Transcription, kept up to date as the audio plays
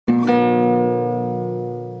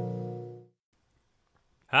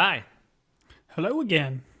Hi, Hello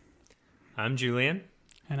again, I'm Julian.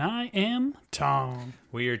 and I am Tom.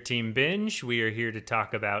 We are Team Binge. We are here to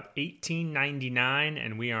talk about 1899,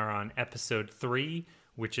 and we are on episode 3,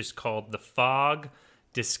 which is called The Fog.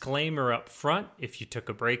 Disclaimer up front, if you took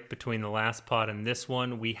a break between the last pod and this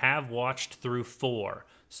one, we have watched through 4,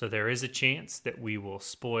 so there is a chance that we will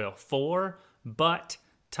spoil 4, but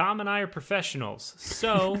Tom and I are professionals,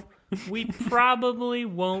 so we probably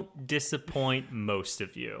won't disappoint most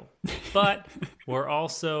of you. But we're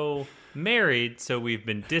also married, so we've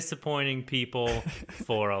been disappointing people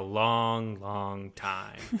for a long, long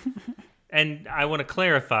time. And I want to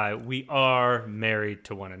clarify, we are married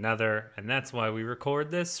to one another, and that's why we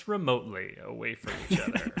record this remotely away from each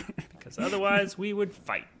other, because otherwise we would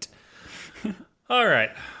fight. All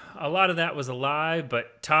right. A lot of that was a lie,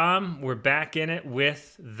 but Tom, we're back in it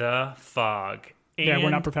with The Fog. Yeah, we're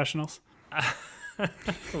And not professionals.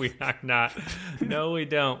 we are not. No, we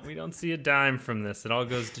don't. We don't see a dime from this. It all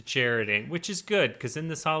goes to charity, which is good because in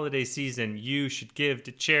this holiday season, you should give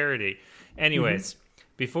to charity. Anyways,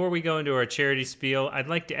 before we go into our charity spiel, I'd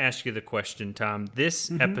like to ask you the question, Tom.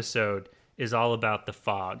 This episode is all about the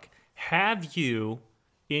fog. Have you,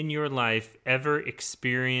 in your life, ever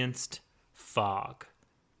experienced fog?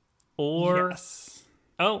 Or, Yes.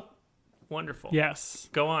 oh, wonderful. Yes.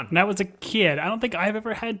 Go on. When I was a kid, I don't think I've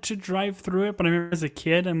ever had to drive through it, but I remember as a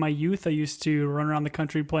kid in my youth, I used to run around the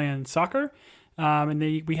country playing soccer.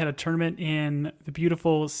 We had a tournament in the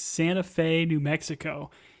beautiful Santa Fe, New Mexico.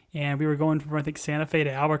 And we were going from, I think, Santa Fe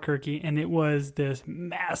to Albuquerque, and it was this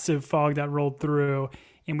massive fog that rolled through.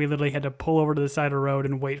 And we literally had to pull over to the side of the road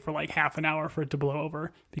and wait for like half an hour for it to blow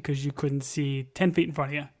over because you couldn't see 10 feet in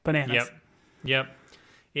front of you. Bananas. Yep.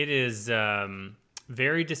 It is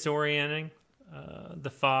very disorienting, the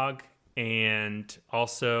fog, and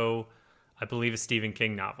also, I believe, a Stephen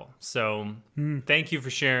King novel. So thank you for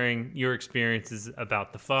sharing your experiences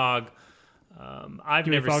about the fog. I've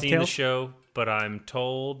Give me never Fog seen the Tales? show, but I'm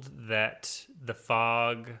told that the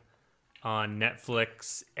fog on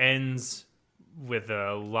Netflix ends with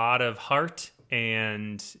a lot of heart,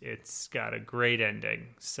 and it's got a great ending.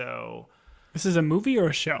 So This is a movie or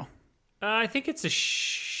a show? I think it's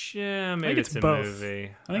maybe think it's it's a both.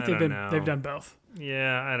 movie. I think don't know. they've done both.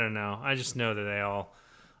 Yeah, I don't know. I just know that they all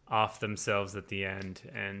off themselves at the end,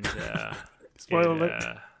 and Spoiler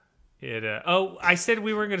alert. Oh, I said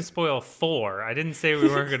we weren't going to spoil 4. I didn't say we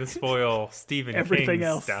weren't going to spoil Stephen Everything King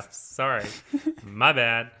else. stuff. Sorry, my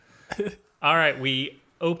bad. All right, we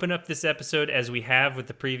open up this episode as we have with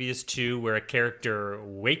the previous 2, where a character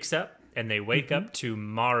wakes up, and they wake up to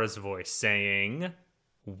Mara's voice saying,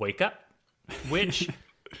 "Wake up." Which,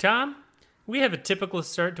 Tom, we have a typical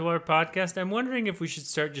start to our podcast. I'm wondering if we should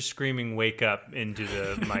start just screaming "wake up" into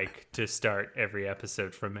the mic to start every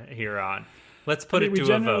episode from here on. Let's put it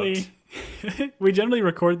to a vote. We generally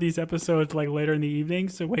record these episodes like later in the evening,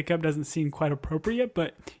 so wake up doesn't seem quite appropriate,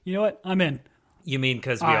 but you know what? I'm in. You mean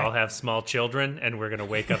because we all have small children and we're going to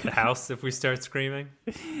wake up the house if we start screaming?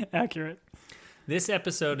 Accurate. This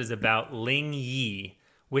episode is about Ling Yi,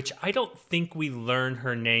 which I don't think we learn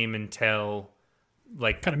her name until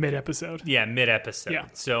like Kind of mid-episode. yeah, mid-episode. Yeah.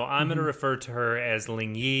 So I'm going to refer to her as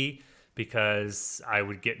Ling Yi because I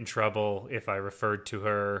would get in trouble if I referred to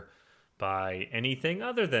her by anything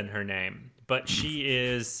other than her name. But she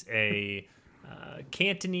is a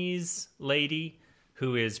Cantonese lady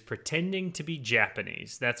who is pretending to be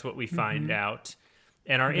Japanese. That's what we find out.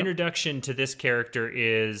 And our introduction to this character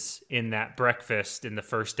is in that breakfast in the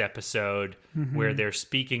first episode where they're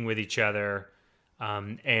speaking with each other.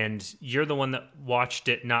 And you're the one that watched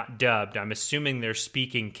it not dubbed. I'm assuming they're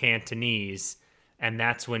speaking Cantonese. And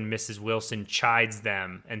that's when Mrs. Wilson chides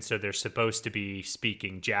them. And so they're supposed to be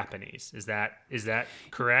speaking Japanese. Is that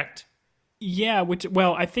correct? Yeah,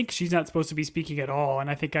 I think she's not supposed to be speaking at all, and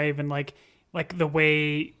I think I even like the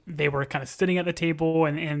way they were kind of sitting at the table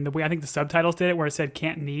and the way I think the subtitles did it where it said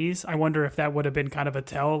Cantonese. I wonder if that would have been kind of a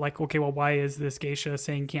tell, like, okay, well, why is this geisha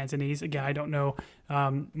saying Cantonese? Again, I don't know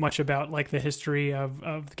much about like the history of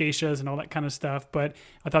geishas and all that kind of stuff, but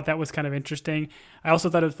I thought that was kind of interesting. I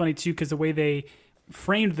also thought it was funny too because the way they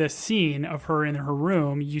framed this scene of her in her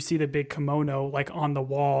room, you see the big kimono like on the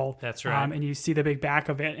wall. That's right. And you see the big back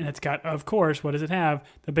of it, and it's got, of course, what does it have?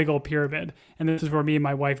 The big old pyramid. And this is where me and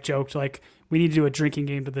my wife joked, like, we need to do a drinking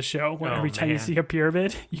game to the show where every time you see a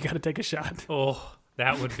pyramid, you got to take a shot. Oh,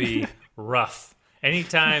 that would be rough.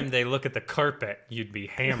 Anytime they look at the carpet, you'd be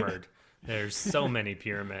hammered. There's so many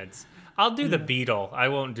pyramids. I'll do the beetle. I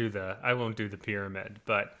won't do the pyramid,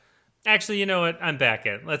 but actually, you know what? I'm back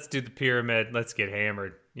in. Let's do the pyramid. Let's get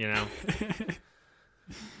hammered, you know?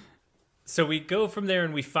 So we go from there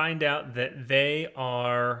and we find out that they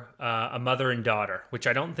are a mother and daughter, which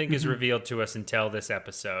I don't think is revealed to us until this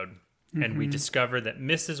episode. And we discover that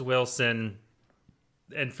Mrs. Wilson,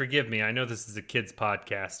 and forgive me, I know this is a kid's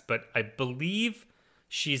podcast, but I believe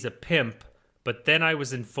she's a pimp. But then I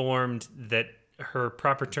was informed that her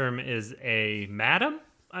proper term is a madam,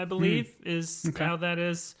 I believe, is how that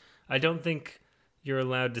is. I don't think you're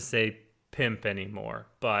allowed to say pimp anymore,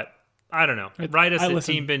 but I don't know. Write us at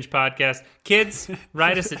Team Binge Podcast. Kids,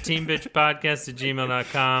 write us at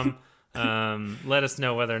teambingepodcast@gmail.com. Let us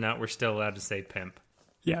know whether or not we're still allowed to say pimp.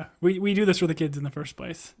 Yeah, we do this for the kids in the first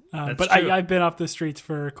place. But true. I've been off the streets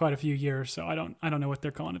for quite a few years, so I don't know what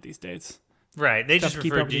they're calling it these days. Right. They just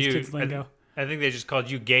keep referred up to with you. kids' lingo. I think they just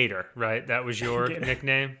called you Gator, right? That was your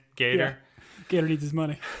nickname? Gator? Yeah. Gator needs his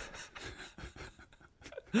money.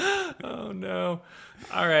 Oh, no.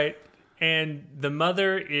 All right. And the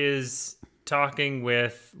mother is talking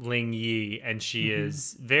with Ling Yi, and she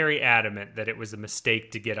is very adamant that it was a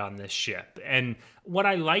mistake to get on this ship. And what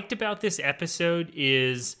I liked about this episode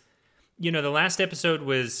is, you know, the last episode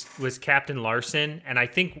was Captain Larson, and I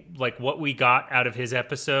think like what we got out of his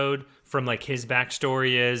episode from like his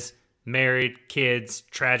backstory is married, kids,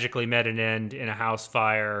 tragically met an end in a house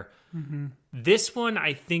fire. This one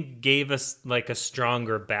I think gave us like a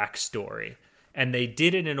stronger backstory, and they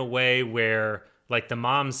did it in a way where like the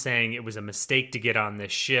mom's saying it was a mistake to get on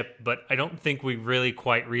this ship, but I don't think we really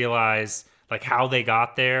quite realize like how they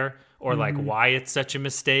got there or like why it's such a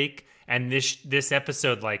mistake. And this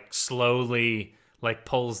episode like slowly like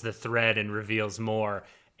pulls the thread and reveals more.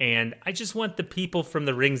 And I just want the people from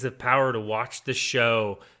the Rings of Power to watch the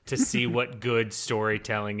show to see what good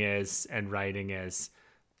storytelling is and writing is.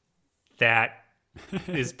 That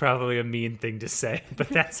is probably a mean thing to say, but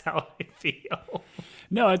that's how I feel.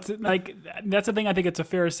 No, it's like that's the thing. I think it's a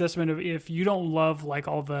fair assessment of if you don't love like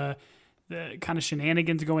all the kind of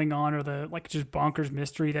shenanigans going on or the like just bonkers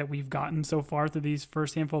mystery that we've gotten so far through these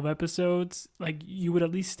first handful of episodes, like you would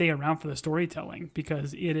at least stay around for the storytelling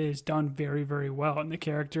because it is done very, very well. And the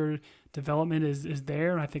character development is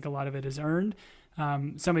there. And I think a lot of it is earned.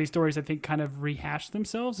 Some of these stories I think kind of rehash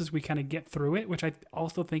themselves as we kind of get through it, which I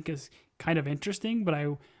also think is kind of interesting, but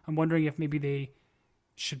I'm wondering if maybe they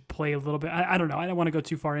should play a little bit. I don't know. I don't want to go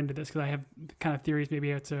too far into this because I have kind of theories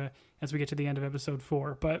maybe as we get to the end of episode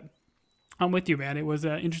 4, but I'm with you, man. It was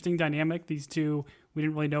an interesting dynamic. These two, we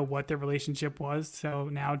didn't really know what their relationship was. So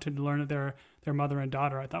now to learn that they're mother and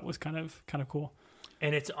daughter, I thought was kind of cool.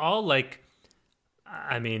 And it's all like,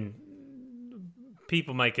 I mean,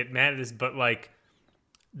 people might get mad at this, but like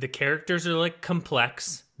the characters are like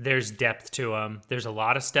complex. There's depth to them. There's a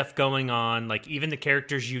lot of stuff going on. Like even the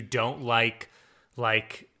characters you don't like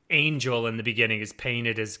Angel in the beginning is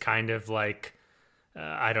painted as kind of like,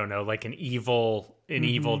 I don't know, like an evil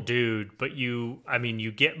dude, but you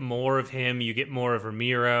get more of him, you get more of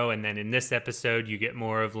Ramiro, and then in this episode you get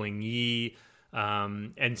more of Ling Yi,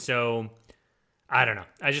 and so I don't know,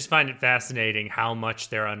 I just find it fascinating how much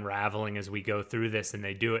they're unraveling as we go through this, and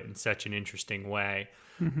they do it in such an interesting way.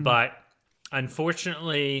 But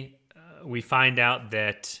unfortunately we find out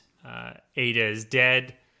that Ada is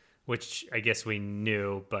dead, which I guess we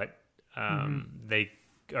knew, but they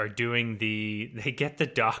get the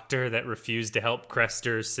doctor that refused to help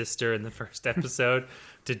Crester's sister in the first episode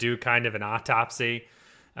to do kind of an autopsy.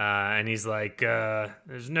 And he's like,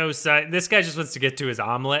 there's no sign. This guy just wants to get to his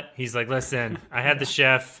omelet. He's like, listen, I had the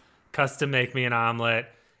chef custom make me an omelet.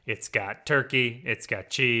 It's got turkey. It's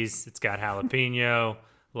got cheese. It's got jalapeno.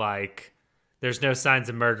 Like, there's no signs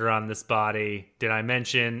of murder on this body. Did I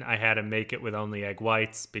mention I had to make it with only egg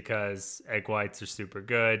whites because egg whites are super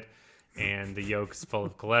good? And the yolk's full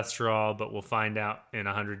of cholesterol, but we'll find out in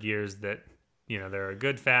 100 years that, you know, there are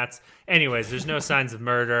good fats. Anyways, there's no signs of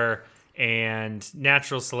murder, and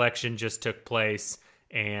natural selection just took place.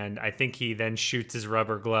 And I think he then shoots his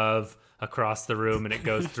rubber glove across the room, and it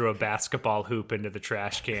goes through a basketball hoop into the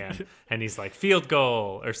trash can. And he's like, field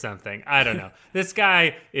goal or something. I don't know. This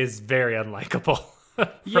guy is very unlikable.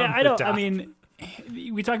 Yeah, I mean,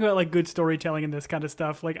 we talk about like good storytelling and this kind of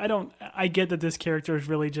stuff. Like, I get that this character is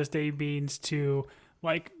really just a means to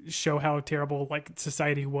like show how terrible like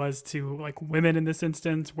society was to like women in this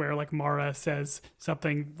instance, where like Mara says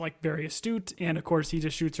something like very astute, and of course he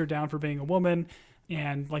just shoots her down for being a woman,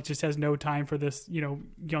 and like just has no time for this, you know,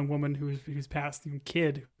 young woman who's passed,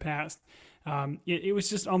 kid who passed. It was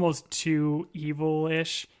just almost too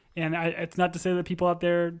evil-ish. And it's not to say that people out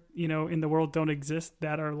there, you know, in the world don't exist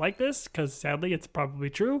that are like this, because sadly it's probably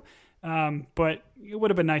true. But it would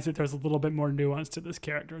have been nice if there's a little bit more nuance to this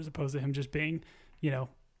character as opposed to him just being, you know,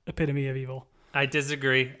 epitome of evil. I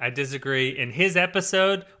disagree. In his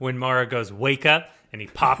episode, when Mara goes, wake up, and he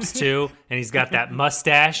pops to, and he's got that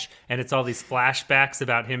mustache, and it's all these flashbacks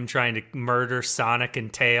about him trying to murder Sonic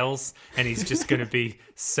and Tails, and he's just going to be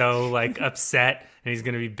so, like, upset, and he's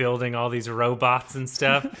going to be building all these robots and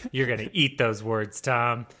stuff. You're going to eat those words,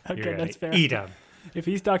 Tom. Okay, You're that's fair. Eat them. If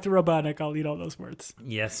he's Dr. Robotnik, I'll eat all those words.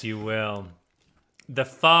 Yes, you will. The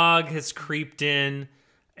fog has creeped in,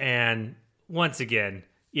 and once again,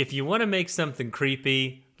 if you want to make something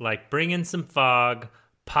creepy, like bring in some fog,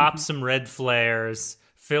 pop some red flares,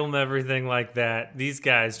 film everything like that, these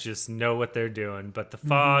guys just know what they're doing. But the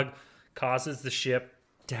fog causes the ship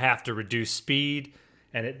to have to reduce speed,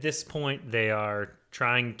 and at this point, they are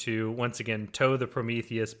trying to, once again, tow the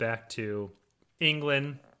Prometheus back to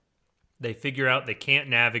England. They figure out they can't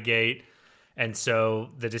navigate, and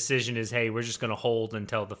so the decision is, hey, we're just going to hold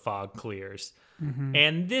until the fog clears.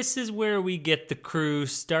 And this is where we get the crew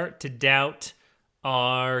start to doubt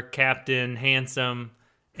our Captain Handsome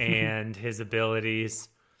and his abilities.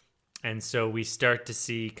 And so we start to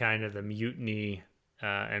see kind of the mutiny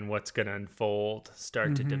and what's going to unfold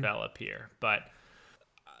start to develop here. But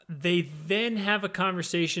they then have a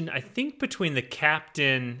conversation, I think, between the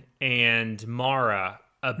captain and Mara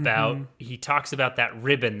about, he talks about that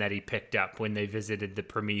ribbon that he picked up when they visited the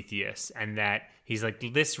Prometheus, and that he's like,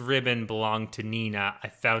 this ribbon belonged to Nina. I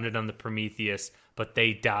found it on the Prometheus, but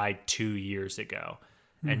they died 2 years ago.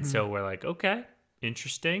 And so we're like, okay,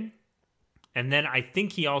 interesting. And then I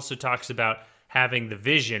think he also talks about having the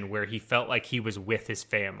vision where he felt like he was with his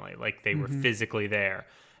family, like they were physically there.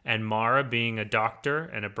 And Mara, being a doctor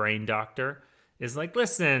and a brain doctor, is like,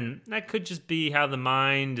 listen, that could just be how the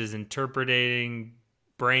mind is interpreting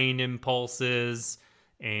brain impulses.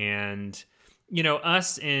 And, you know,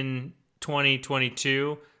 us in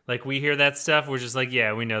 2022, like, we hear that stuff, we're just like,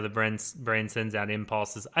 yeah, we know the brain sends out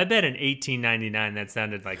impulses. I bet in 1899 that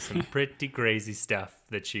sounded like some pretty crazy stuff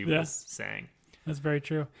that she was saying. That's very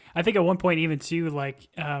true. I think at one point even too, like,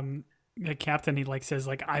 the captain, he like says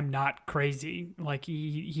like, I'm not crazy. Like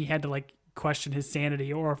he had to like question his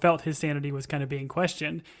sanity, or felt his sanity was kind of being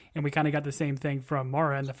questioned. And we kind of got the same thing from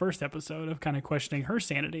Mara in the first episode of kind of questioning her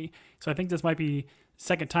sanity. So I think this might be the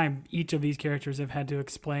second time each of these characters have had to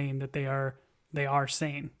explain that they are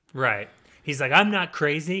sane. Right. He's like, I'm not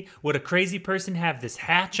crazy. Would a crazy person have this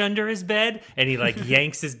hatch under his bed? And he like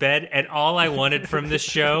yanks his bed. And all I wanted from this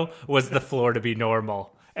show was the floor to be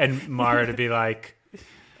normal. And Mara to be like,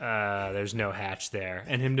 there's no hatch there.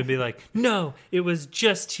 And him to be like, no, it was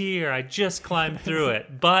just here. I just climbed through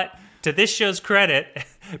it. But to this show's credit,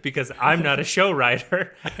 because I'm not a show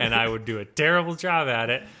writer and I would do a terrible job at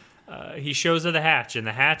it, he shows her the hatch. And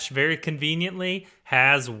the hatch very conveniently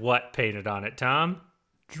has what painted on it, Tom?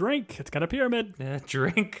 Drink. It's got a pyramid.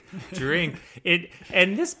 Drink. It,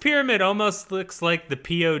 and this pyramid almost looks like the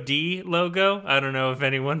POD logo. I don't know if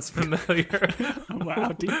anyone's familiar.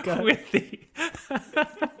 Wow, deep cut. With the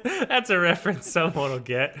that's a reference someone will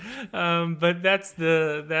get. But that's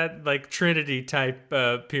that like Trinity type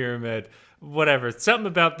pyramid. Whatever. Something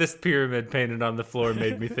about this pyramid painted on the floor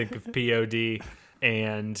made me think of POD.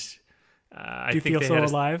 And I think feel so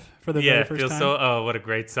alive for the very first time? Oh, what a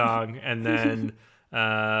great song. And then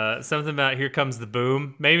something about Here Comes the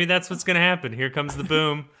Boom. Maybe that's what's going to happen. Here comes the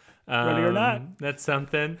boom. Ready or not. That's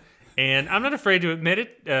something. And I'm not afraid to admit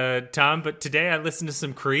it, Tom, but today I listened to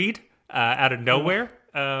some Creed out of nowhere.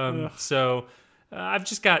 So I've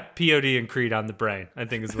just got POD and Creed on the brain, I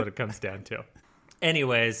think is what it comes down to.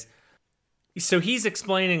 Anyways, so he's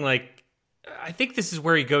explaining, like, I think this is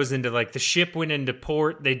where he goes into, like, the ship went into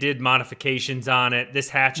port. They did modifications on it. This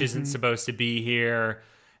hatch isn't supposed to be here.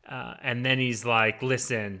 And then he's like,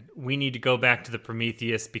 listen, we need to go back to the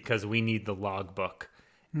Prometheus because we need the logbook.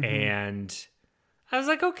 And I was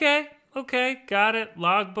like, okay, got it.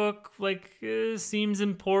 Logbook, like, seems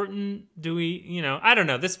important. Do we, I don't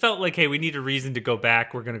know. This felt like, hey, we need a reason to go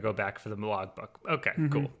back. We're going to go back for the logbook. Okay,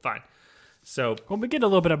 cool, fine. So, well, we get a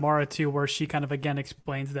little bit of Mara too, where she kind of again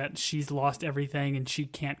explains that she's lost everything and she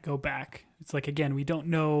can't go back. It's like, again, we don't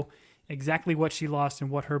know exactly what she lost and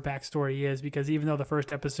what her backstory is, because even though the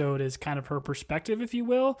first episode is kind of her perspective, if you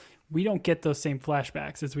will, we don't get those same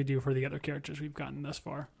flashbacks as we do for the other characters we've gotten thus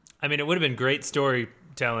far. I mean, it would have been great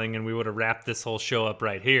storytelling, and we would have wrapped this whole show up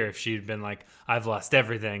right here if she'd been like, I've lost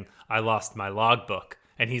everything. I lost my logbook.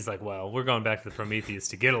 And he's like, well, we're going back to the Prometheus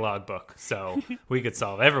to get a logbook, so we could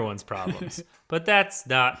solve everyone's problems. But that's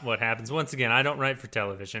not what happens. Once again, I don't write for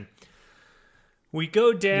television. We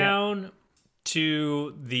go down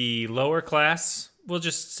to the lower class. We'll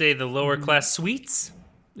just say the lower class suites.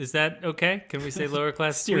 Is that okay? Can we say lower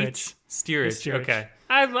class suites? Steerage. Okay.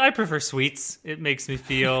 I prefer suites. It makes me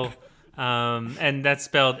feel And that's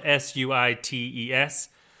spelled Suites.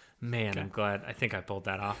 Man, I'm glad. I think I pulled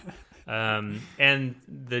that off. And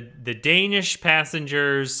the Danish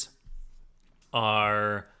passengers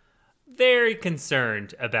are very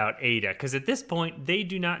concerned about Ada, because at this point they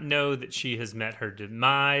do not know that she has met her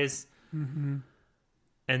demise. Mm-hmm.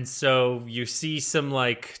 And so you see some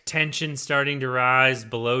like tension starting to rise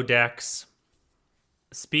below decks.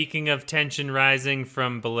 Speaking of tension rising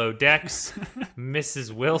from below decks,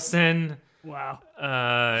 Mrs. Wilson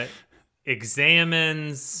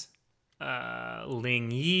examines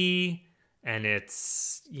Ling Yi, and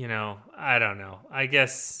it's, I don't know. I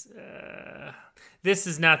guess this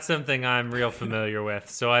is not something I'm real familiar with,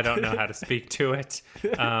 so I don't know how to speak to it.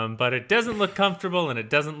 But it doesn't look comfortable, and it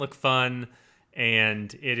doesn't look fun,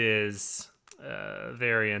 and it is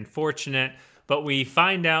very unfortunate. But we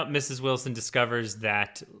find out Mrs. Wilson discovers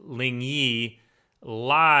that Ling Yi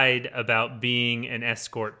lied about being an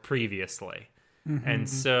escort previously. Mm-hmm. And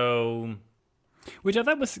so... Which I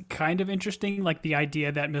thought was kind of interesting, like the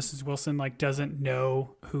idea that Mrs. Wilson like doesn't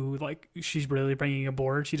know who like she's really bringing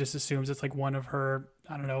aboard. She just assumes it's like one of her,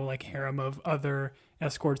 I don't know, like harem of other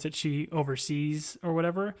escorts that she oversees or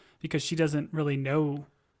whatever, because she doesn't really know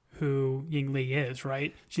who Ying Li is,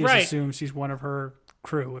 right? She just assumes she's one of her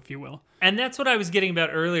crew, if you will. And that's what I was getting about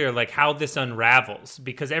earlier, like how this unravels,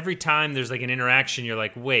 because every time there's like an interaction, you're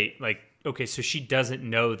like, wait, like, okay, so she doesn't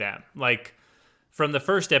know them. Like from the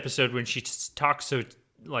first episode when she talks so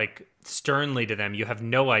like sternly to them, you have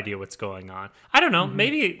no idea what's going on. I don't know.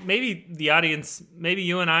 Mm-hmm. Maybe the audience, maybe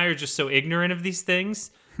you and I are just so ignorant of these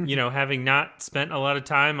things, having not spent a lot of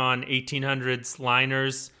time on 1800s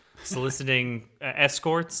liners soliciting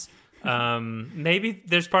escorts. Maybe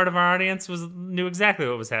there's part of our audience knew exactly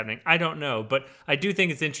what was happening. I don't know, but I do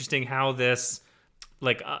think it's interesting how this,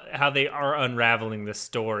 like, how they are unraveling this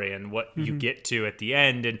story and what you get to at the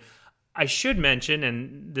end. And I should mention,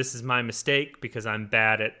 and this is my mistake because I'm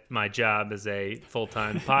bad at my job as a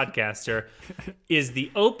full-time podcaster, is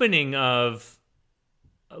the opening of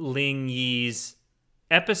Ling Yi's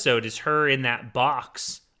episode is her in that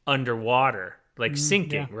box underwater, like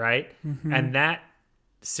sinking, right? Mm-hmm. And that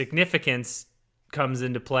significance comes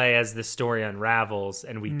into play as the story unravels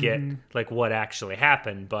and we get like what actually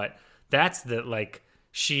happened. But that's the like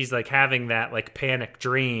she's like having that like panic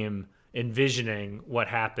dream, envisioning what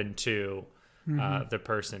happened to the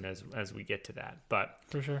person as we get to that. But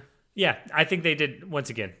for sure, yeah, I think they did, once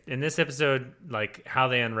again in this episode, like how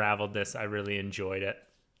they unraveled this, I really enjoyed it.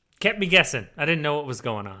 Kept me guessing. I didn't know what was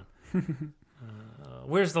going on.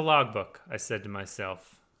 Where's the logbook? I said to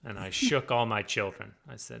myself. And I shook all my children.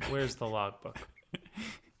 I said, where's the logbook?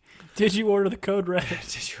 Did you order the code red?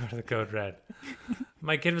 Did you order the code red?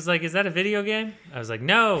 My kid was like, is that a video game? I was like,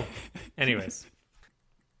 no. Anyways.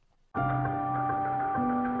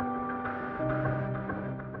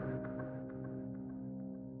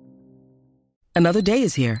 Another day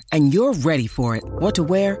is here, and you're ready for it. What to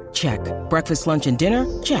wear? Check. Breakfast, lunch, and dinner?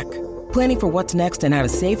 Check. Planning for what's next and how to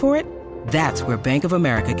save for it? That's where Bank of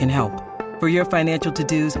America can help. For your financial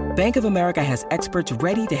to-dos, Bank of America has experts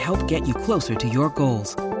ready to help get you closer to your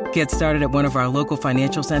goals. Get started at one of our local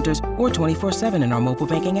financial centers or 24/7 in our mobile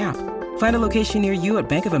banking app. Find a location near you at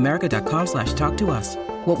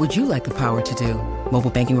bankofamerica.com/talktous. What would you like the power to do? Mobile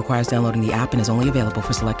banking requires downloading the app and is only available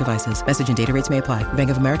for select devices. Message and data rates may apply. Bank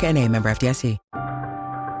of America N.A., member FDIC.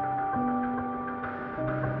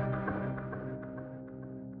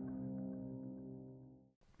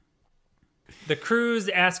 The crew's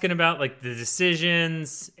asking about like the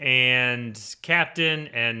decisions, and Captain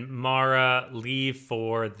and Mara leave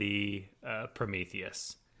for the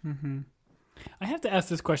Prometheus. Mm-hmm. I have to ask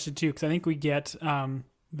this question too, because I think we get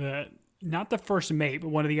not the first mate, but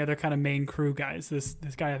one of the other kind of main crew guys. This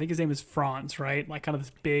guy, I think his name is Franz, right? Like kind of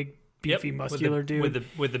this big, beefy, muscular dude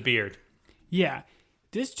with the beard. Yeah,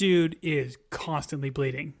 this dude is constantly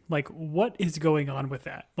bleeding. Like, what is going on with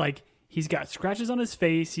that? Like, he's got scratches on his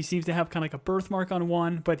face. He seems to have kind of like a birthmark on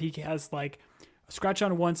one, but he has like a scratch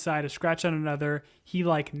on one side, a scratch on another. He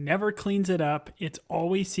like never cleans it up. It's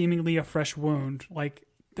always seemingly a fresh wound. Like,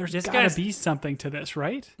 there's got to be something to this,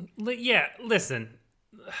 right? Yeah, listen.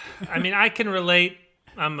 I mean, I can relate.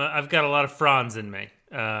 I've got a lot of Franz in me,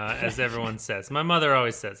 as everyone says. My mother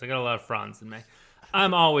always says, I got a lot of Franz in me.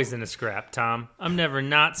 I'm always in a scrap, Tom. I'm never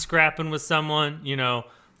not scrapping with someone,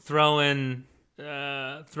 throwing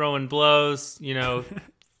blows,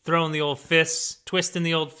 throwing the old fists, twisting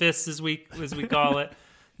the old fists as we call it,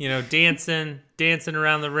 dancing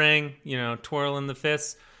around the ring, twirling the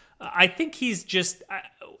fists. I think he's just,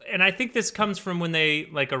 and I think this comes from when they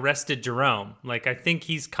like arrested Jerome. Like, I think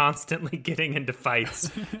he's constantly getting into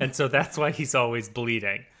fights, and so that's why he's always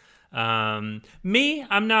bleeding. Me,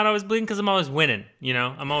 I'm not always bleeding because I'm always winning. You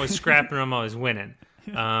know, I'm always scrapping. I'm always winning.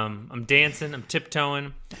 I'm dancing. I'm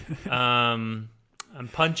tiptoeing. I'm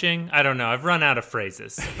punching. I don't know. I've run out of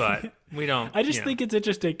phrases, but we don't. I just think it's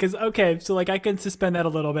interesting because, okay, so like I can suspend that a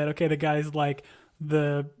little bit. Okay, the guy's like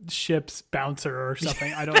the ship's bouncer or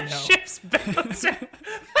something. I don't know. Ship's bouncer.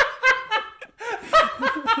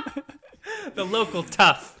 The local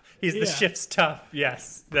tough. He's the ship's tough.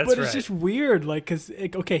 Yes, that's right. But it's just weird, like, because,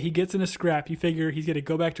 okay, he gets in a scrap. You figure he's going to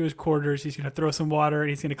go back to his quarters. He's going to throw some water, and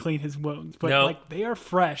he's going to clean his wounds. But, like, they are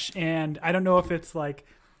fresh. And I don't know if it's, like,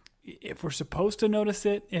 if we're supposed to notice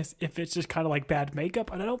it, if it's just kind of like bad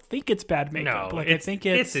makeup. And I don't think it's bad makeup. No, like, I think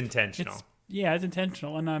it's intentional. It's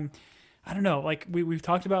intentional. And I don't know. Like, we've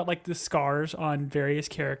talked about, like, the scars on various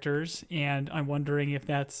characters. And I'm wondering if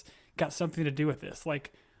that's got something to do with this.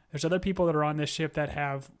 Like, there's other people that are on this ship that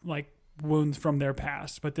have, like, wounds from their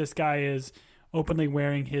past, but this guy is openly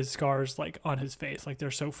wearing his scars, like, on his face. Like,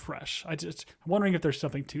 they're so fresh. I'm wondering if there's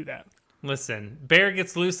something to that. Listen, Bear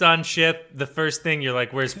gets loose on ship. The first thing you're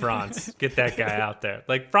like, where's Franz? Get that guy out there.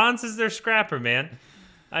 Like, Franz is their scrapper, man.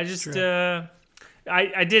 I just,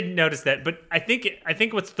 I didn't notice that, but I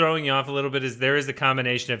think what's throwing you off a little bit is there is a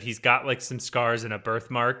combination of he's got, like, some scars and a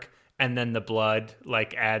birthmark, and then the blood,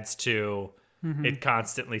 like, adds to... Mm-hmm. It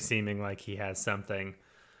constantly seeming like he has something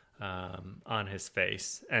on his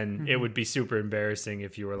face. And it would be super embarrassing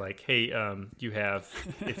if you were like, hey, you have,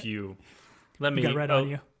 if you, let me,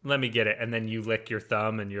 let me get it. And then you lick your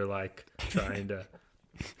thumb and you're like trying to,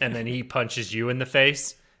 and then he punches you in the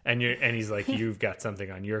face and he's like, you've got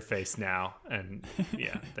something on your face now. And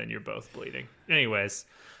yeah, then you're both bleeding. Anyways,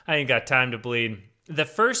 I ain't got time to bleed. The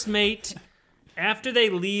first mate, after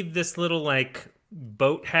they leave this little like,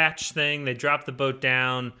 boat hatch thing, they drop the boat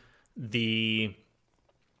down, the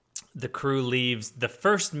crew leaves. The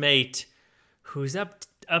first mate, who's up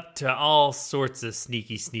to all sorts of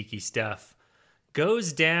sneaky stuff,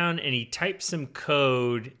 goes down and he types some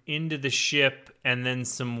code into the ship, and then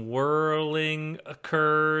some whirling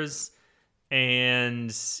occurs,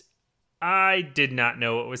 and I did not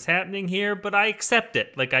know what was happening here, but I accept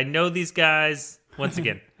it. Like, I know these guys. Once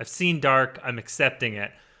again, I've seen Dark, I'm accepting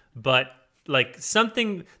it, but like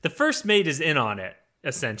something, the first mate is in on it,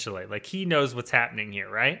 essentially. Like, he knows what's happening here,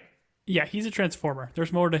 right? Yeah, he's a transformer.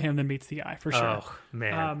 There's more to him than meets the eye, for sure. Oh,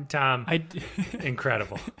 man. Tom,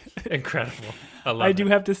 incredible. Incredible. I do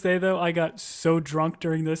have to say, though, I got so drunk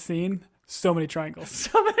during this scene. So many triangles.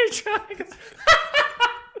 So many triangles.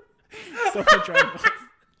 So many triangles.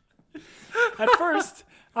 At first...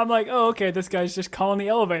 I'm like, oh, okay, this guy's just calling the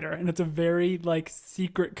elevator. And it's a very, like,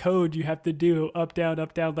 secret code you have to do. Up, down,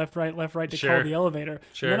 left, right to call the elevator.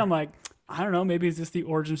 Sure. And then I'm like, I don't know, maybe is this the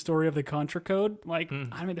origin story of the Contra code? Like,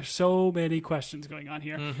 I mean, there's so many questions going on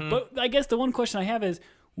here. Mm-hmm. But I guess the one question I have is,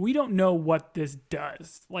 we don't know what this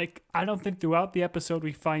does. Like, I don't think throughout the episode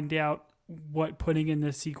we find out what putting in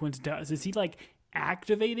this sequence does. Is he, like,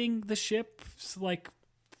 activating the ship's, like,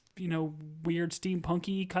 you know, weird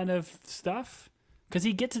steampunky kind of stuff? Because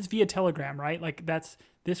he gets it via telegram, right? Like,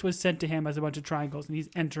 this was sent to him as a bunch of triangles, and he's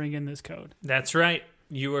entering in this code. That's right.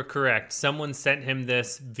 You are correct. Someone sent him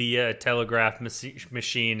this via a telegraph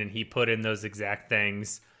machine, and he put in those exact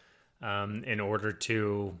things in order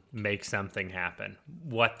to make something happen.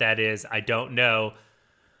 What that is, I don't know.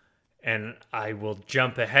 And I will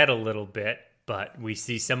jump ahead a little bit, but we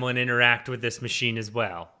see someone interact with this machine as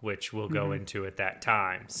well, which we'll go into at that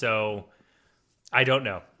time. So I don't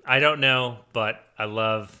know. But I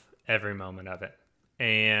love every moment of it.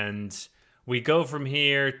 And we go from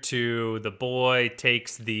here to the boy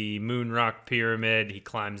takes the moon rock pyramid. He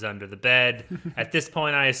climbs under the bed. At this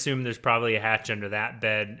point, I assume there's probably a hatch under that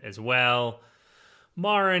bed as well.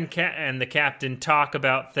 Mara and the captain talk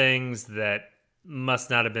about things that must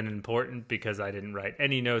not have been important because I didn't write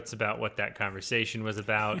any notes about what that conversation was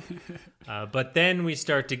about. But then we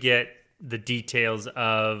start to get the details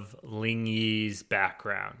of Ling Yi's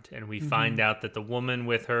background. And we find out that the woman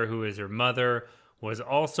with her, who is her mother, was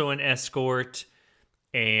also an escort.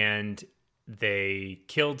 And they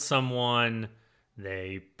killed someone.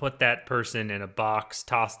 They put that person in a box,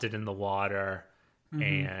 tossed it in the water.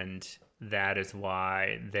 And that is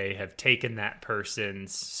why they have taken that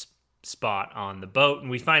person's spot on the boat.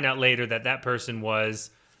 And we find out later that that person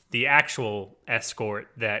was the actual escort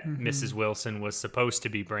that Mrs. Wilson was supposed to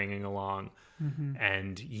be bringing along.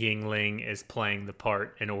 And Yingling is playing the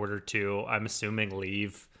part in order to, I'm assuming,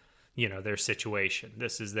 leave, their situation.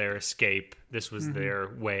 This is their escape. This was their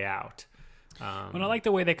way out. And I like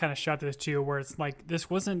the way they kind of shot this too, where it's like, this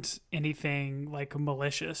wasn't anything like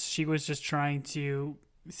malicious. She was just trying to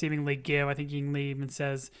seemingly give, I think Yingling even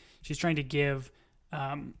says, she's trying to give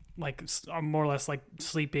more or less like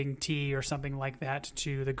sleeping tea or something like that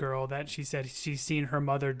to the girl that she said she's seen her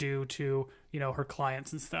mother do to, her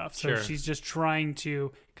clients and stuff. So Sure. she's just trying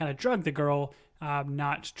to kind of drug the girl,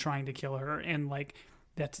 not trying to kill her. And like,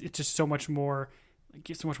 it's just so much more,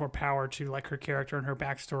 gives so much more power to like her character and her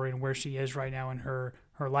backstory and where she is right now in her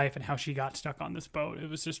life and how she got stuck on this boat. It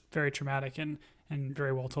was just very traumatic and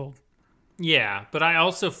very well told. Yeah, but I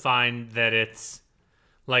also find that it's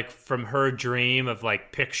like from her dream of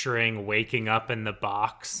like picturing waking up in the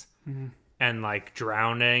box and like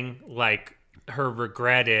drowning, like her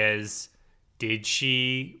regret is, did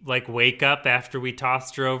she like wake up after we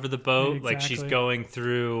tossed her over the boat? Exactly. Like she's going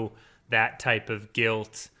through that type of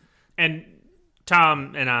guilt. And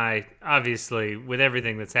Tom and I, obviously, with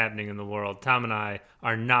everything that's happening in the world, Tom and I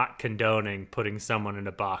are not condoning putting someone in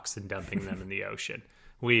a box and dumping them in the ocean.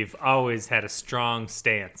 We've always had a strong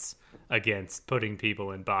stance against putting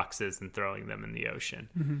people in boxes and throwing them in the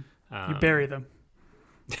ocean. You bury them.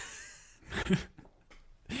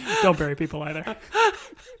 Don't bury people either.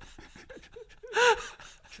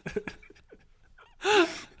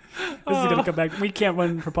 This is going to come back. We can't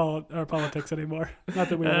run for our politics anymore. Not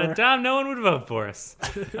that we were. Tom, no one would vote for us.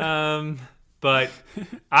 But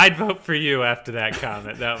I'd vote for you after that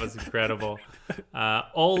comment. That was incredible.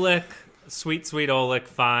 Oleg, sweet Oleg,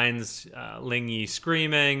 finds Ling Yi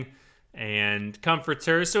screaming and comforts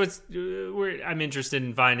her. So I'm interested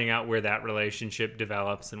in finding out where that relationship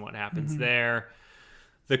develops and what happens there.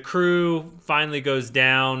 The crew finally goes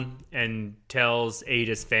down and tells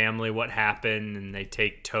Ada's family what happened, and they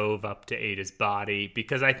take Tove up to Ada's body,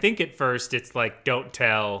 because I think at first it's like, don't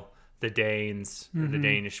tell the Danes or the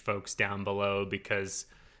Danish folks down below because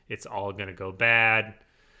it's all going to go bad.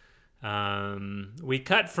 We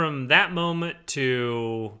cut from that moment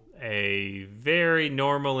to a very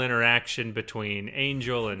normal interaction between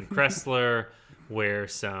Angel and Kressler where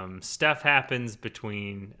some stuff happens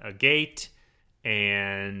between a gate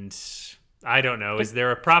and I don't know. Is there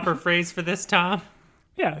a proper phrase for this, Tom?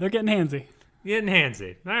 Yeah, they're getting handsy. Getting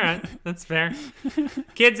handsy. All right, that's fair.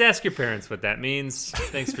 Kids, ask your parents what that means.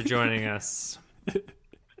 Thanks for joining us.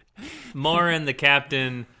 Mara and the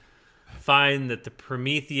captain find that the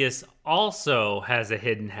Prometheus also has a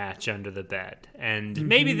hidden hatch under the bed. And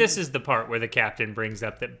maybe this is the part where the captain brings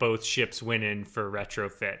up that both ships went in for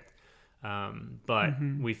retrofit. But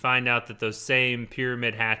we find out that those same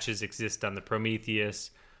pyramid hatches exist on the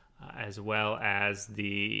Prometheus, as well as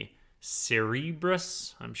the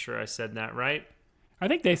Cerberus. I'm sure I said that right. I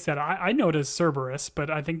think they said, I know it as Cerberus, but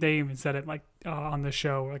I think they even said it like on the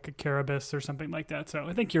show, like a Caribus or something like that. So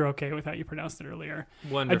I think you're okay with how you pronounced it earlier.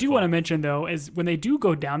 Wonderful. I do want to mention, though, is when they do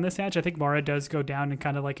go down this hatch, I think Mara does go down and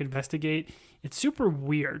kind of like investigate. It's super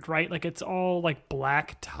weird, right? Like it's all like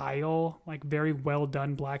black tile, like very well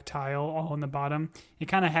done black tile all on the bottom. It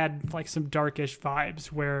kind of had like some darkish vibes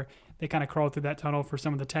where they kind of crawled through that tunnel for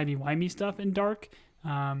some of the timey-wimey stuff in dark.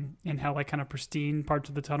 And how like kind of pristine parts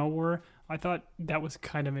of the tunnel were. I thought that was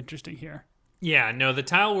kind of interesting here. Yeah, no, the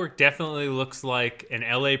tile work definitely looks like an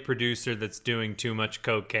LA producer that's doing too much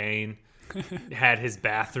cocaine had his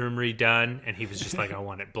bathroom redone, and he was just like, I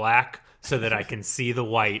want it black so that I can see the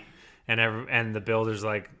white. And the builder's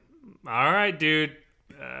like, all right, dude,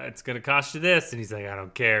 it's going to cost you this. And he's like, I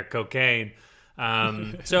don't care, cocaine.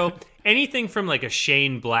 So anything from like a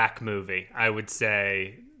Shane Black movie, I would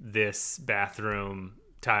say this bathroom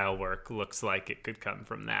tile work looks like it could come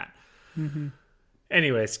from that.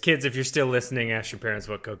 Anyways, kids, if you're still listening, ask your parents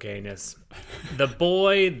what cocaine is. The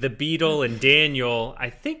boy, the beetle, and Daniel, I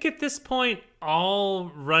think at this point,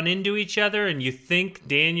 all run into each other, and you think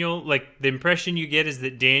Daniel, like, the impression you get is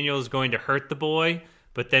that Daniel is going to hurt the boy,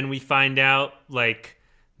 but then we find out, like,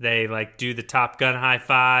 they, like, do the Top Gun high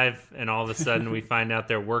five, and all of a sudden we find out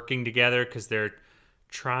they're working together because they're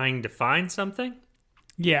trying to find something.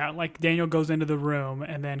 Yeah, like Daniel goes into the room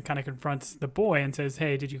and then kind of confronts the boy and says,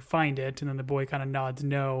 hey, did you find it? And then the boy kind of nods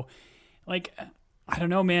no. Like, I don't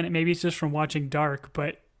know, man. Maybe it's just from watching Dark,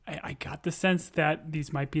 but I got the sense that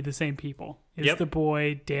these might be the same people. Is the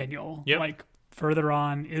boy Daniel? Like, further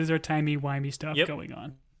on, is there timey-wimey stuff going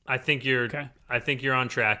on? I think you're on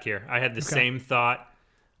track here. I had the same thought.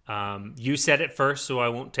 You said it first, so I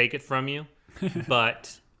won't take it from you.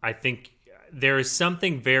 But I think there is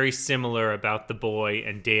something very similar about the boy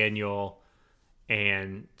and Daniel.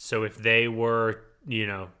 And so if they were,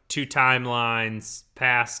 two timelines,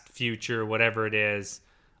 past, future, whatever it is,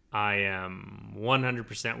 I am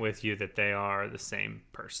 100% with you that they are the same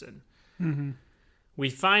person. We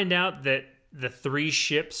find out that the 3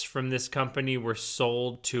 ships from this company were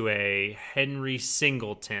sold to a Henry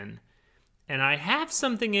Singleton. And I have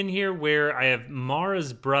something in here where I have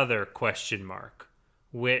Mara's brother, ?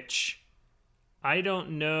 which I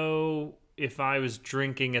don't know if I was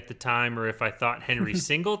drinking at the time or if I thought Henry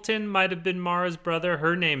Singleton might have been Mara's brother.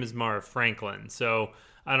 Her name is Mara Franklin, so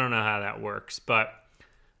I don't know how that works. But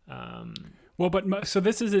so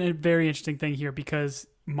this is a very interesting thing here because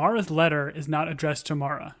Mara's letter is not addressed to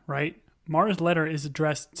Mara, right? Mara's letter is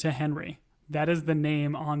addressed to Henry. That is the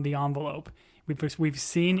name on the envelope. We've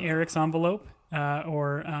seen Eric's envelope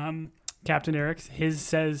or Captain Eric's. His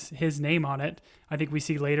says his name on it. I think we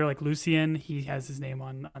see later, like Lucien, he has his name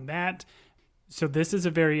on that. So this is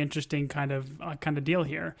a very interesting kind of deal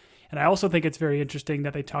here. And I also think it's very interesting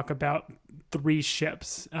that they talk about 3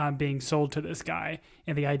 ships being sold to this guy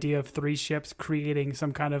and the idea of 3 ships creating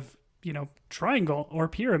some kind of, triangle or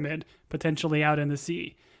pyramid potentially out in the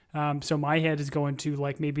sea. So my head is going to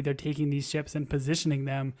like maybe they're taking these ships and positioning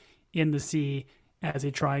them in the sea as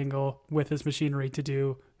a triangle with this machinery to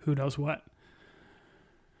do who knows what.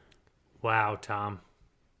 Wow, Tom.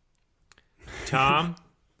 Tom?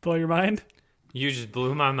 Blow your mind? You just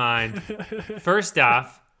blew my mind. First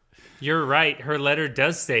off, you're right. Her letter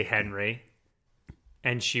does say Henry,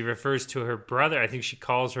 and she refers to her brother. I think she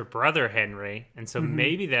calls her brother Henry, and so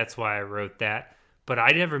maybe that's why I wrote that. But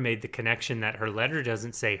I never made the connection that her letter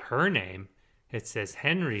doesn't say her name. It says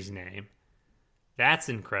Henry's name. That's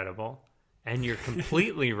incredible. And you're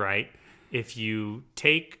completely right. If you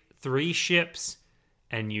take 3 ships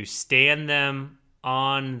and you stand them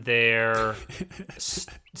on their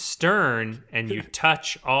stern and you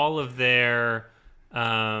touch all of their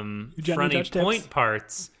fronty point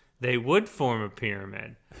parts, they would form a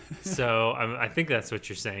pyramid. So I think that's what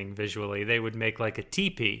you're saying visually. They would make like a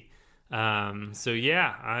teepee. So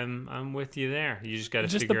yeah, I'm with you there. You just got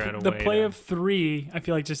to figure out a way. The play of 3, I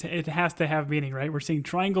feel like just it has to have meaning, right? We're seeing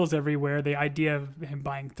triangles everywhere. The idea of him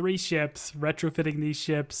buying 3 ships, retrofitting these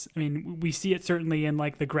ships. I mean, we see it certainly in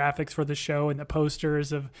like the graphics for the show and the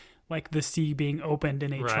posters of like the sea being opened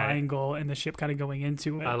in a triangle and the ship kind of going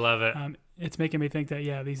into it. I love it. It's making me think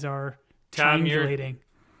that these are Tom, triangulating.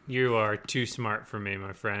 You are too smart for me,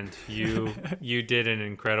 my friend. You did an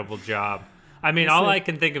incredible job. I mean, all I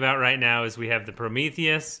can think about right now is we have the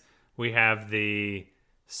Prometheus, we have the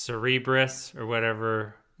Cerberus, or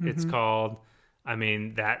whatever it's called. I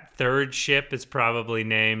mean, that 3rd ship is probably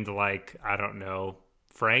named like, I don't know,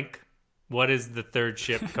 Frank? What is the 3rd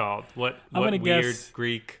ship called? What weird guess,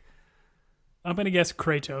 Greek? I'm going to guess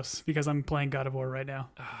Kratos, because I'm playing God of War right now.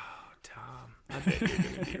 Oh, Tom, I bet you're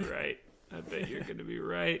going to be right. I bet you're going to be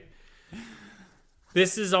right.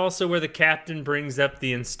 This is also where the captain brings up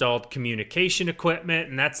the installed communication equipment,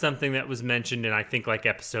 and that's something that was mentioned in, I think, like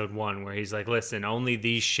episode 1, where he's like, listen, only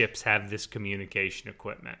these ships have this communication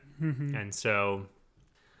equipment. And so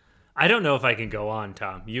I don't know if I can go on,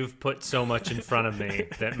 Tom. You've put so much in front of me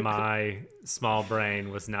that my small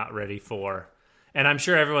brain was not ready for. And I'm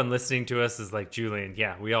sure everyone listening to us is like, Julian,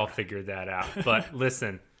 yeah, we all figured that out. But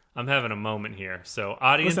listen, I'm having a moment here. So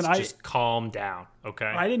audience, just calm down, okay?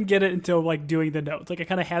 I didn't get it until like doing the notes. Like I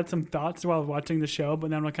kind of had some thoughts while watching the show, but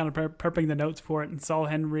then I'm kind of prepping the notes for it and saw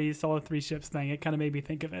the 3 ships thing. It kind of made me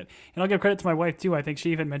think of it. And I'll give credit to my wife too. I think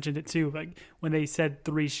she even mentioned it too. Like when they said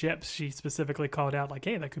 3 ships, she specifically called out like,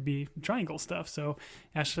 hey, that could be triangle stuff. So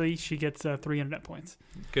Ashley, she gets 3 internet points.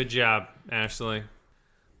 Good job, Ashley.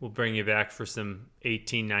 We'll bring you back for some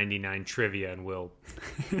 1899 trivia and we'll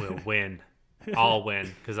win. I'll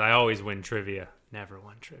win, because I always win trivia. Never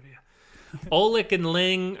won trivia. Oleg and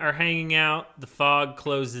Ling are hanging out. The fog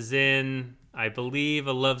closes in. I believe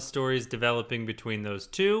a love story is developing between those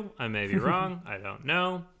two. I may be wrong. I don't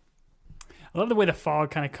know. I love the way the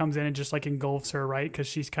fog kind of comes in and just like engulfs her, right? Because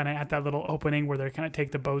she's kind of at that little opening where they kind of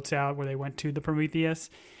take the boats out where they went to the Prometheus.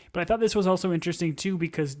 But I thought this was also interesting too,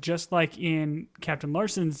 because just like in Captain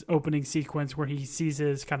Larson's opening sequence where he sees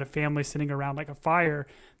his kind of family sitting around like a fire,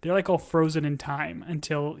 they're like all frozen in time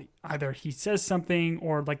until either he says something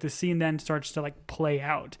or like the scene then starts to like play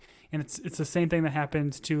out. And it's the same thing that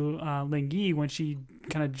happens to Ling Yi when she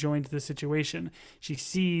kind of joins the situation. She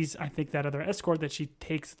sees, I think, that other escort that she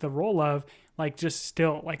takes the role of, like just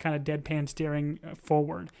still like kind of deadpan staring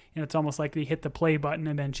forward. And it's almost like they hit the play button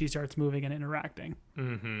and then she starts moving and interacting.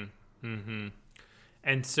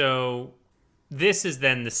 And so this is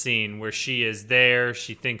then the scene where she is there.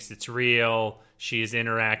 She thinks it's real. She is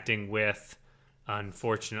interacting with,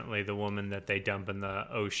 unfortunately, the woman that they dump in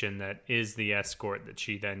the ocean that is the escort that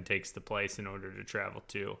she then takes the place in order to travel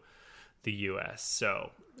to the U.S.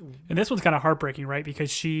 So, and this one's kind of heartbreaking, right?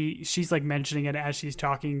 Because she's like mentioning it as she's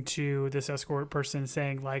talking to this escort person,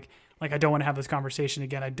 saying like I don't want to have this conversation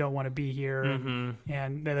again. I don't want to be here.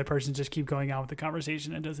 And the other person just keep going on with the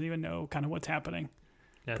conversation and doesn't even know kind of what's happening.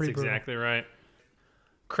 That's exactly right.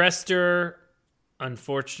 Crester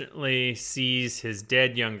unfortunately sees his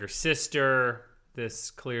dead younger sister.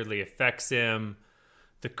 This clearly affects him.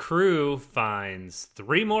 The crew finds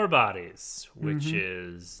 3 more bodies, which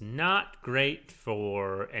is not great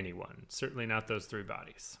for anyone. Certainly not those 3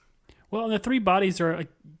 bodies. Well, and the 3 bodies are,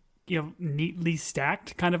 neatly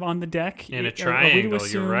stacked, kind of on the deck in a triangle.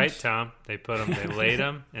 You're right, Tom. They laid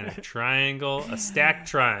them in a triangle, a stacked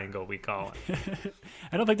triangle, we call it.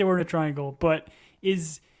 I don't think they were in a triangle, but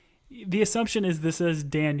the assumption is this is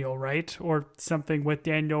Daniel, right? Or something with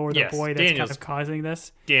Daniel or the boy that's kind of causing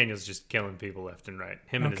this. Daniel's just killing people left and right.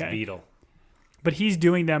 Him and his beetle. But he's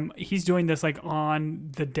doing this like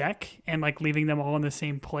on the deck and like leaving them all in the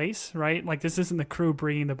same place, right? Like this isn't the crew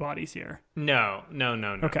bringing the bodies here. No.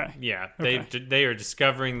 Okay. Yeah, they are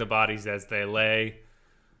discovering the bodies as they lay.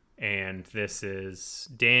 And this is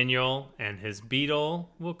Daniel and his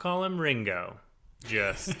beetle. We'll call him Ringo.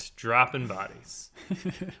 Just dropping bodies.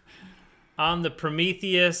 On the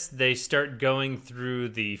Prometheus, they start going through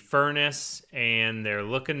the furnace and they're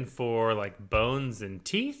looking for like bones and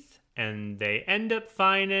teeth, and they end up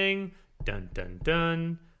finding dun dun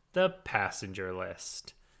dun the passenger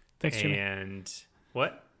list. Thanks, Jimmy. And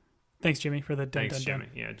what? Thanks, Jimmy, for the dun Thanks, dun Jimmy.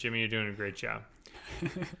 dun. Yeah, Jimmy, you're doing a great job.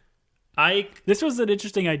 This was an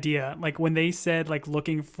interesting idea. Like when they said like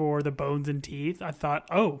looking for the bones and teeth, I thought,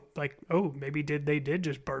 maybe they did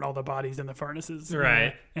just burn all the bodies in the furnaces,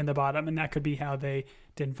 right, in the bottom, and that could be how they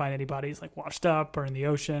didn't find any bodies like washed up or in the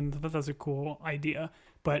ocean. I thought that was a cool idea,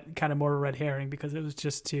 but kind of more a red herring because it was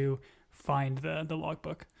just to find the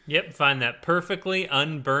logbook. Yep, find that perfectly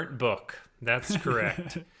unburnt book. That's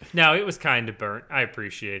correct. No, it was kind of burnt. I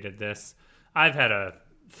appreciated this. I've had a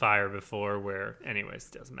fire before where, anyways,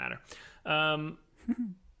 it doesn't matter.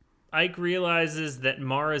 Ike realizes that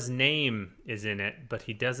Mara's name is in it, but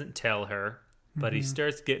he doesn't tell her. But he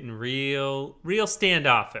starts getting real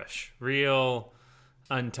standoffish, real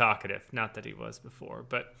untalkative. Not that he was before,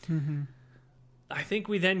 but I think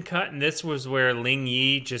we then cut, and this was where Ling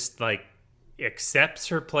Yi just like accepts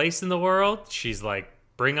her place in the world. She's like,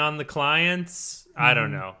 bring on the clients. I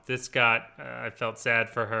don't know. I felt sad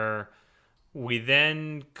for her. We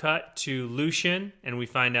then cut to Lucian, and we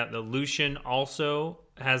find out that Lucian also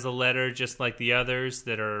has a letter just like the others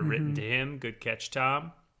that are written to him. Good catch,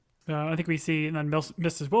 Tom. I think we see, and then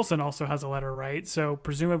Mrs. Wilson also has a letter, right? So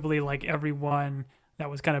presumably like everyone that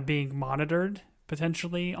was kind of being monitored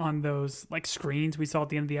potentially on those like screens we saw at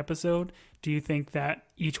the end of the episode. Do you think that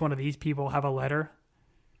each one of these people have a letter?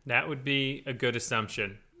 That would be a good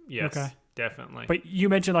assumption. Yes. Okay. Definitely. But you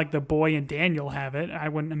mentioned like the boy and Daniel have it. I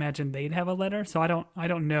wouldn't imagine they'd have a letter, so I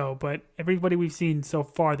don't know. But everybody we've seen so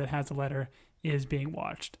far that has a letter is being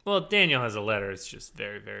watched. Well, Daniel has a letter. It's just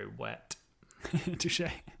very, very wet. Touche.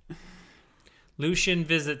 Lucian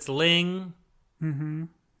visits Ling.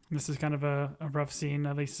 This is kind of a rough scene,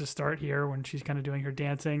 at least to start here, when she's kind of doing her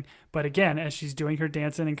dancing. But again, as she's doing her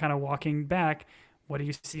dancing and kind of walking back, what do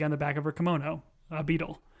you see on the back of her kimono? A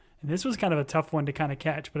beetle. And this was kind of a tough one to kind of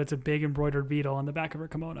catch, but it's a big embroidered beetle on the back of her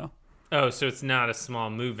kimono. Oh, so it's not a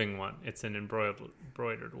small moving one. It's an embroidered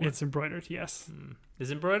one. It's embroidered, yes.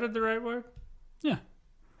 Is embroidered the right word? Yeah.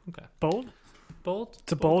 Okay. Bold? Bold?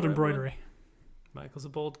 It's a bold embroidery. Michael's a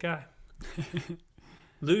bold guy.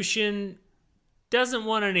 Lucian doesn't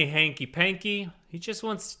want any hanky-panky. He just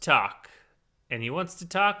wants to talk. And he wants to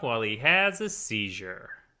talk while he has a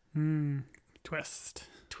seizure. Twist.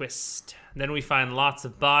 Then we find lots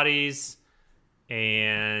of bodies,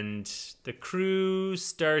 and the crew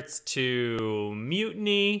starts to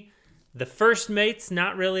mutiny. The first mate's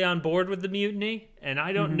not really on board with the mutiny, and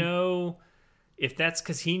I don't know if that's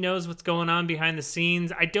because he knows what's going on behind the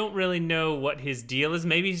scenes. I don't really know what his deal is.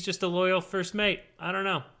 Maybe he's just a loyal first mate. I don't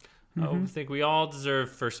know. I think we all deserve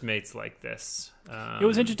first mates like this. It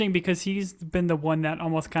was interesting because he's been the one that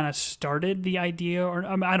almost kind of started the idea, or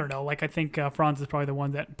I don't know. Like I think Franz is probably the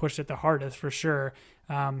one that pushed it the hardest for sure.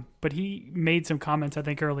 But he made some comments I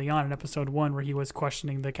think early on in episode 1 where he was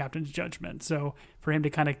questioning the captain's judgment. So for him to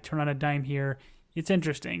kind of turn on a dime here, it's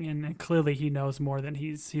interesting, and clearly he knows more than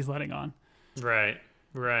he's letting on. Right.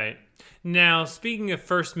 Now, speaking of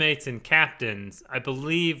first mates and captains, I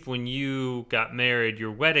believe when you got married,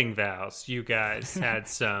 your wedding vows, you guys had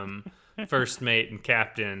some first mate and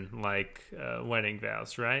captain like wedding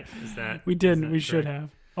vows, right? We didn't. We should have.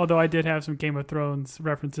 Although I did have some Game of Thrones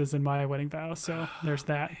references in my wedding vows, so there's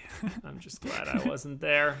that. I'm just glad I wasn't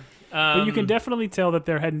there. But you can definitely tell that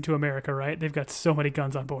they're heading to America, right? They've got so many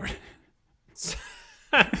guns on board.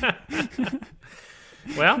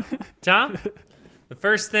 Well, Tom, the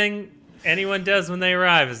first thing anyone does when they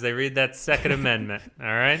arrive is they read that Second Amendment, all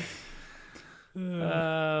right?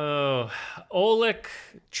 Oh, Oleg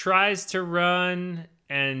tries to run,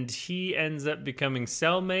 and he ends up becoming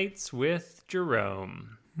cellmates with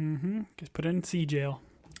Jerome. Just put it in sea jail.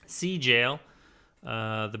 Sea jail,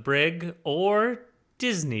 the brig, or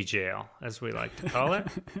Disney jail, as we like to call it.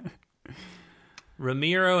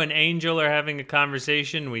 Ramiro and Angel are having a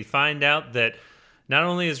conversation. We find out that not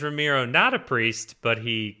only is Ramiro not a priest, but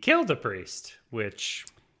he killed a priest, which...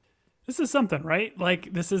 This is something, right?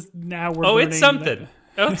 Like, this is now we're Oh, learning it's something.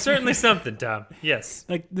 Oh, it's certainly something, Tom. Yes.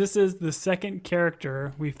 Like, this is the second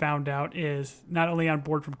character we found out is not only on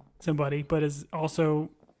board from somebody, but is also,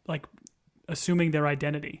 like, assuming their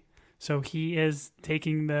identity. So he is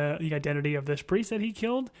taking the identity of this priest that he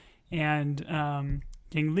killed, and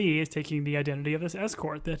King Lee is taking the identity of this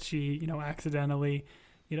escort that she, accidentally,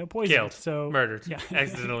 poisoned. Killed. So murdered. Yeah.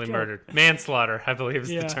 Accidentally Killed. murdered. Manslaughter, I believe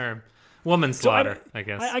is Yeah. the term. Woman slaughter, So I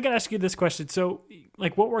guess. I got to ask you this question. So,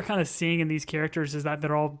 like, what we're kind of seeing in these characters is that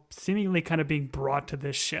they're all seemingly kind of being brought to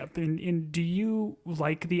this ship. And do you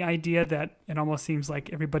like the idea that it almost seems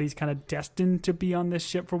like everybody's kind of destined to be on this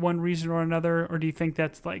ship for one reason or another? Or do you think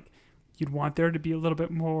that's like, you'd want there to be a little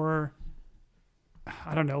bit more,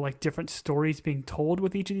 I don't know, like different stories being told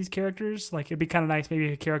with each of these characters? Like, it'd be kind of nice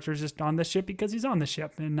maybe a character is just on the ship because he's on the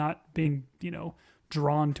ship and not being,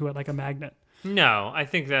 drawn to it like a magnet. No, I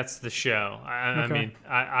think that's the show. I Okay. mean,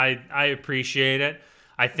 I appreciate it.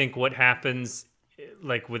 I think what happens,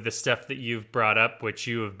 like with the stuff that you've brought up, which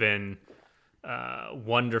you have been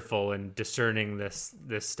wonderful in discerning this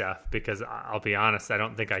stuff, because I'll be honest, I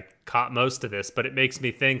don't think I caught most of this, but it makes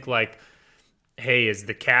me think like, hey, is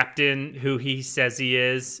the captain who he says he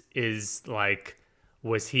is like,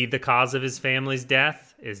 was he the cause of his family's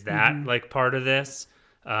death? Is that like part of this?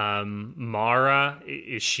 Mara,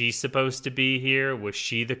 is she supposed to be here? Was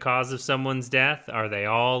she the cause of someone's death? Are they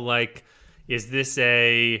all like, is this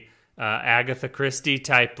a Agatha Christie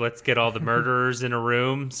type, let's get all the murderers in a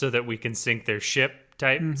room so that we can sink their ship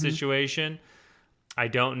type situation? I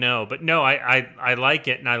don't know. But no, I like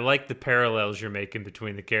it, and I like the parallels you're making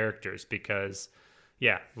between the characters because,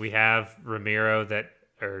 yeah, we have Ramiro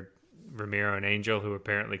and Angel, who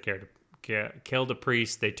apparently killed a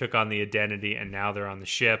priest. They took on the identity, and now they're on the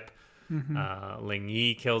ship. Ling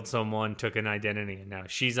Yi killed someone, took an identity, and now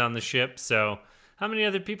she's on the ship. So how many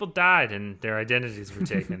other people died and their identities were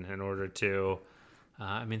taken in order to...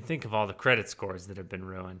 think of all the credit scores that have been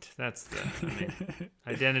ruined. That's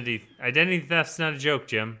identity theft's not a joke,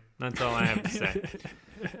 Jim. That's all I have to say.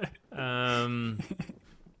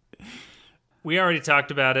 We already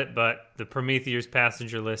talked about it, but the Prometheus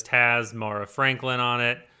passenger list has Mara Franklin on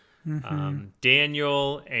it.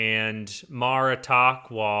 Daniel and Mara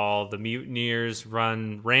talk while the mutineers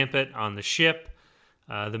run rampant on the ship.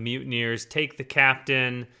 The mutineers take the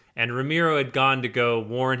captain, and Ramiro had gone to go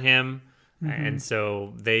warn him, and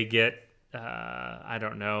so they get,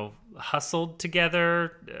 hustled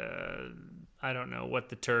together. I don't know what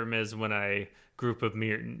the term is when a group of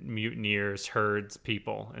mutineers herds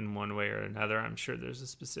people in one way or another. I'm sure there's a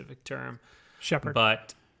specific term. Shepherd.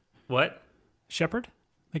 But what? Shepherd?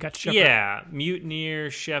 They got shepherd. Yeah, mutineer,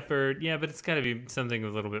 shepherd. Yeah, but it's got to be something a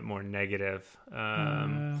little bit more negative. They're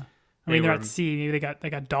were- at sea. Maybe they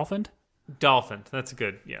got dolphined. Dolphin. That's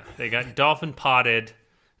good. Yeah, they got dolphin potted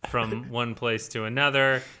from one place to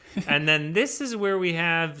another. And then this is where we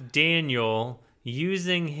have Daniel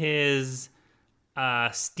using his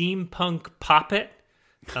steampunk poppet.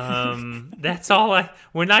 That's all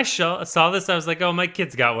when I saw this, I was like, oh, my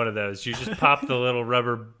kid's got one of those. You just pop the little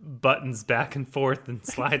rubber buttons back and forth and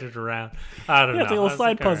slide it around. I don't know. It's like a little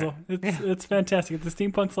slide all puzzle. right. It's fantastic. It's a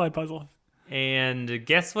steampunk slide puzzle. And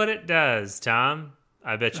guess what it does, Tom?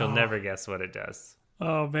 I bet you'll never guess what it does.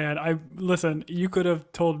 Oh man, listen, you could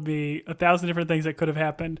have told me 1,000 different things that could have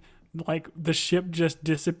happened. Like the ship just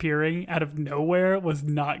disappearing out of nowhere was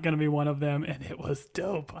not going to be one of them, and it was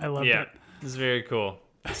dope. I loved Yeah, it. it's very cool.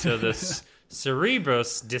 So the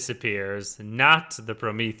Cerebros disappears, not the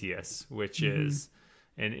Prometheus, which is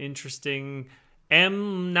an interesting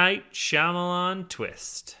M. Night Shyamalan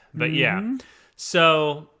twist. But yeah,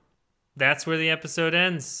 so that's where the episode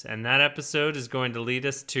ends. And that episode is going to lead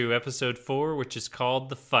us to episode 4, which is called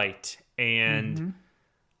The Fight. And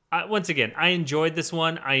once again, I enjoyed this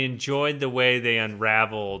one. I enjoyed the way they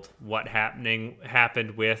unraveled what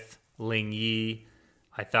happened with Ling Yi.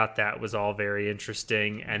 I thought that was all very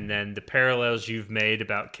interesting. And then the parallels you've made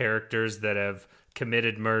about characters that have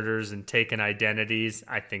committed murders and taken identities,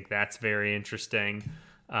 I think that's very interesting.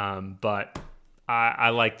 But I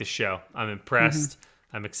like the show. I'm impressed.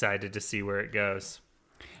 I'm excited to see where it goes.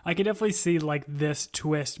 I could definitely see like this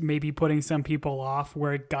twist maybe putting some people off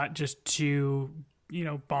where it got just too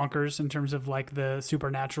bonkers in terms of like the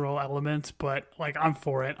supernatural elements, but like I'm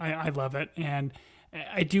for it. I love it. And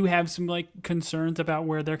I do have some like concerns about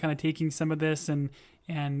where they're kind of taking some of this and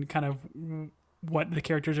kind of what the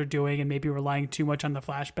characters are doing and maybe relying too much on the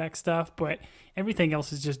flashback stuff, but everything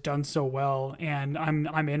else is just done so well, and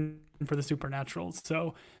I'm in for the supernatural.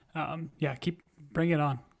 So bring it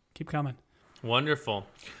on. Keep coming. Wonderful.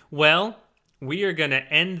 Well, we are going to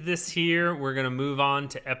end this here. We're going to move on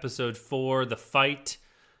to episode 4, The Fight.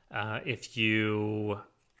 If you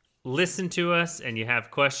listen to us and you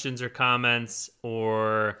have questions or comments,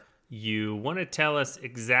 or you want to tell us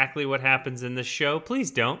exactly what happens in the show,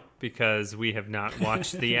 please don't, because we have not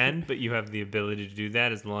watched the end, but you have the ability to do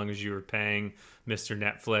that as long as you are paying Mr.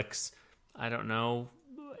 Netflix, I don't know,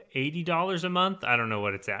 $80 a month? I don't know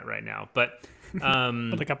what it's at right now, but...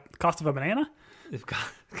 like a cost of a banana? The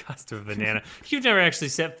cost of a banana. You've never actually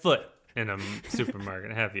set foot in a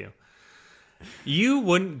supermarket, have you? You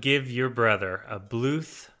wouldn't give your brother a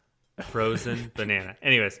Bluth frozen banana.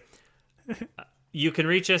 Anyways, you can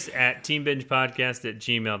reach us at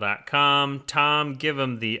teambingepodcast@gmail.com. Tom, give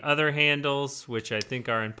them the other handles, which I think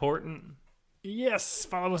are important. Yes,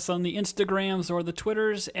 follow us on the Instagrams or the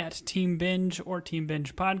Twitters at Team Binge or Team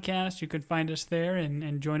Binge Podcast. You can find us there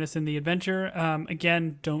and join us in the adventure.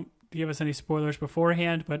 Again, don't give us any spoilers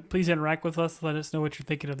beforehand, but please interact with us. Let us know what you're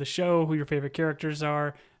thinking of the show, who your favorite characters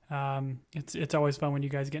are. It's always fun when you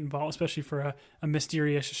guys get involved, especially for a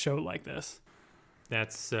mysterious show like this.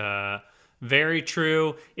 That's very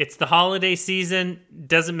true. It's the holiday season.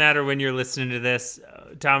 Doesn't matter when you're listening to this.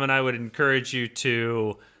 Tom and I would encourage you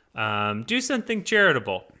to do something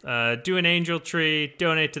charitable. Do an angel tree,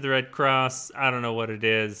 donate to the Red Cross. I don't know what it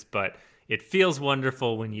is, but it feels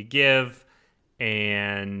wonderful when you give.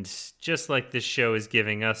 And just like this show is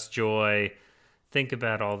giving us joy, think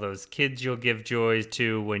about all those kids you'll give joy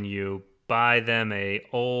to when you buy them a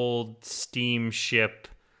old steamship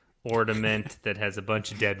ornament that has a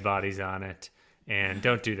bunch of dead bodies on it. And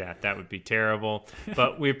don't do that. That would be terrible.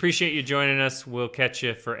 But we appreciate you joining us. We'll catch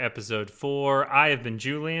you for episode 4. I have been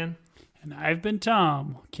Julian. And I've been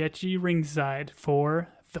Tom. Catch you ringside for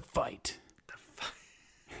The Fight.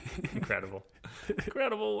 Incredible.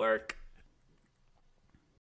 Incredible work.